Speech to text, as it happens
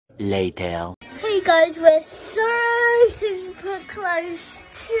later. Hey guys, we're so super close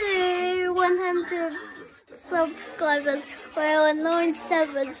to 100 subscribers. We're on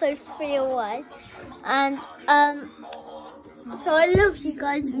 97, so 3 away. And so I love you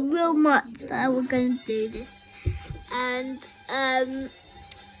guys real much that we're going to do this. And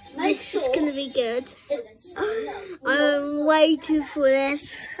this is going to be good. I'm waiting for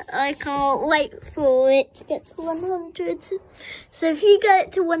this. I can't wait for it to get to 100. So if you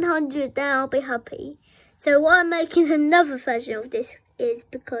get to 100, then I'll be happy. So why I'm making another version of this is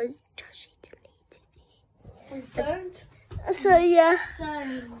because Joshy deleted it. So yeah.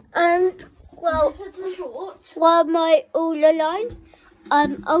 And well, why am I all alone?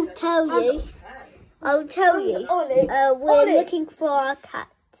 I'll tell you. We're looking for our cat.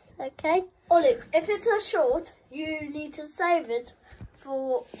 Okay. Ollie, if it's a short, you need to save it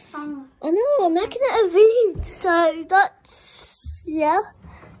for some. I know, I'm making it a video, so that's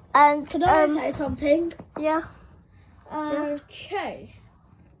And can I say something? Yeah. Okay.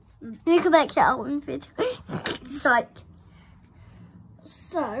 You can make your own video. Psych.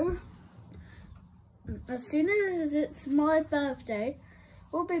 So, as soon as it's my birthday,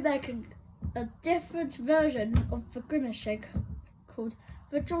 we'll be making a different version of the Grimace Shake called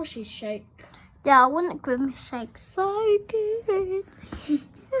the Joshy Shake. Yeah, I want a Grimace Shake so good.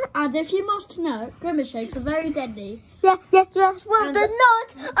 And if you must know, Grimace Shakes are very deadly. Yeah. Well, they're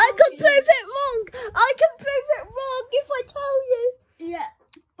not. I can prove it wrong. I can prove it wrong if I tell you. Yeah.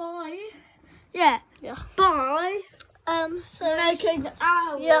 Bye. Yeah. Bye. So Making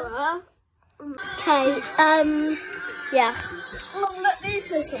our. Yeah. Okay. Yeah. Oh, let me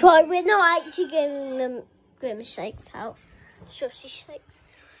say something. But we're not actually getting them Grimace Shakes out. Joshy Shakes.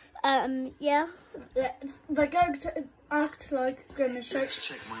 Yeah. They're going to act like Grimace Shakes. Let's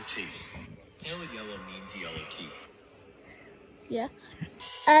check my teeth. Yellow means yellow teeth. Yeah.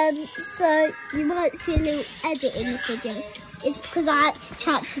 So you might see a little edit in the video. It's because I had to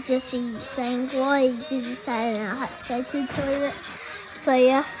chat to Joshy saying, why did you say that I had to go to the toilet? So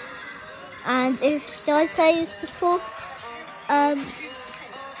yeah. And did I say this before?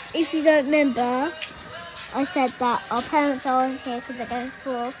 If you don't remember, I said that our parents aren't here because they're going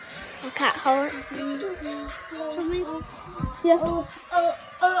for a cat hole. Yeah.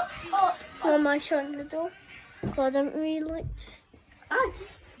 Why am I shutting the door? Because I don't really like to.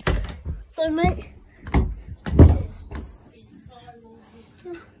 So mate.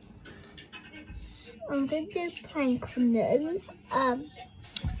 I'm going to do a prank on them.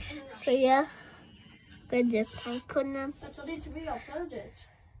 So yeah. I'm going to do a prank on them. That's all need to be uploaded.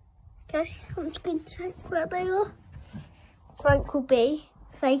 Okay, I'm just going to check where they are. Frank will be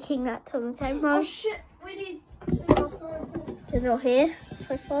faking that on the camera. Oh shit, we need to upload this. They're not here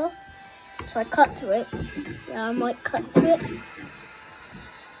so far. So I cut to it. Yeah, I might cut to it.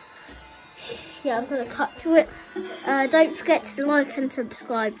 Yeah, I'm going to cut to it. Don't forget to like and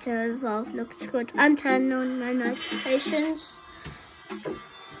subscribe to our vlog squad and turn on my notifications.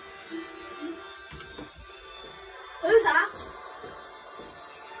 Who's that?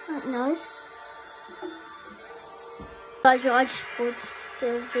 I don't know. Guys, I just paused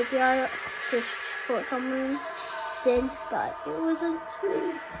the video just for someone was in, but it wasn't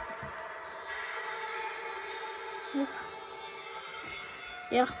true.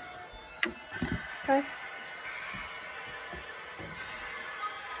 Yeah. Okay.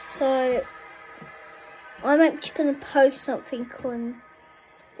 So I'm actually gonna post something on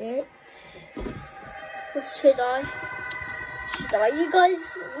it. Or should I? You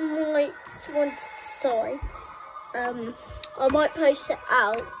guys might want to decide. I might post it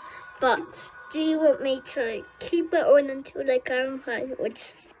out, but do you want me to keep it on until they come home or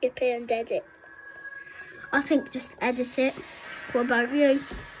just skip it and edit? I think just edit it. What about you?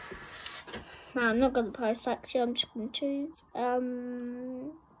 No, I'm not going to post actually, I'm just going to choose.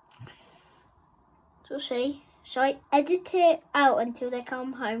 Joshy, shall I edit it out until they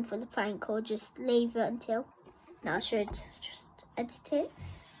come home for the prank or just leave it until? No, I should just edit it.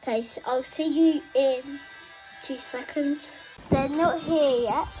 Okay, so I'll see you in 2 seconds. They're not here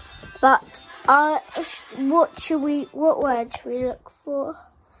yet, but what word should we look for?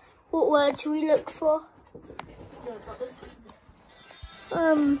 What word should we look for?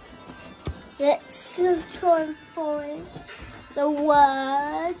 Let's try and find the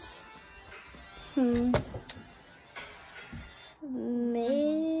words.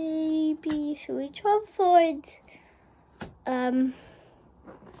 Maybe should we try and find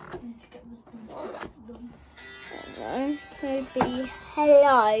maybe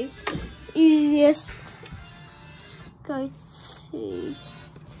hello. Easiest go to,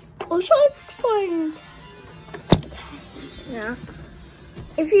 or should I find? Yeah.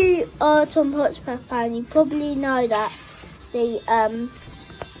 if you are a Tom Hotspur fan, you probably know that the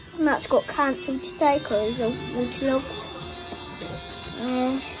match got cancelled today because of waterlogged.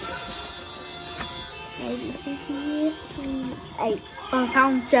 ABC8. I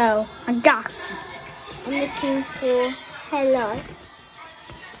found gel and gas. I'm looking for hello.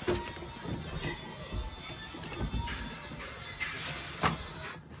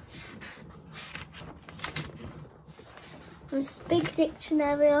 It's a big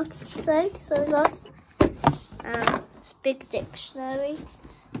dictionary, I could say. So that's it's a big dictionary.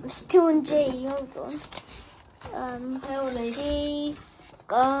 I'm still on G. Hold on. G.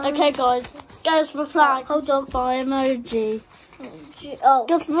 Okay, guys. Guess the flag. Hold on. By emoji. G. Oh.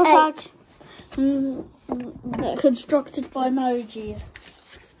 Guess the flag. Constructed by emojis.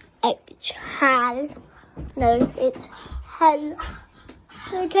 H. Hal. No, it's hell.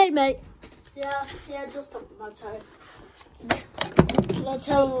 Okay, mate. Yeah, just up my toe. Can I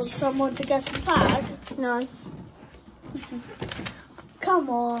tell someone to guess the flag? No. Come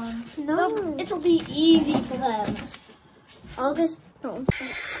on. No. It'll be easy for them. August. No.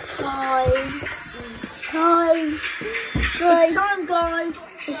 It's time. It's time. It's Guys. time, guys.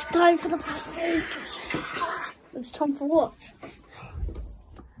 It's time for the move. It's time for what?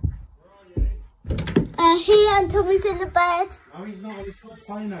 He and Tommy's in the bed. No, he's not. Stop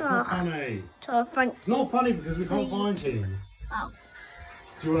saying that. It's not funny. So thanks. It's not funny because we can't find him. Oh.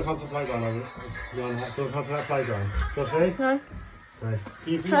 Do you want to come to the playground, Robert? Do you want to come to that playground? Joshie? No. Nice.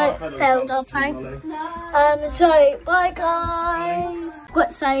 Can you So, that pedal failed our stop, prank. So, bye guys.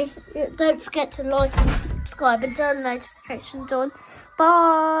 What say? Don't forget to like and subscribe and turn notifications on.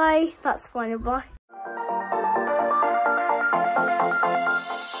 Bye. That's final bye.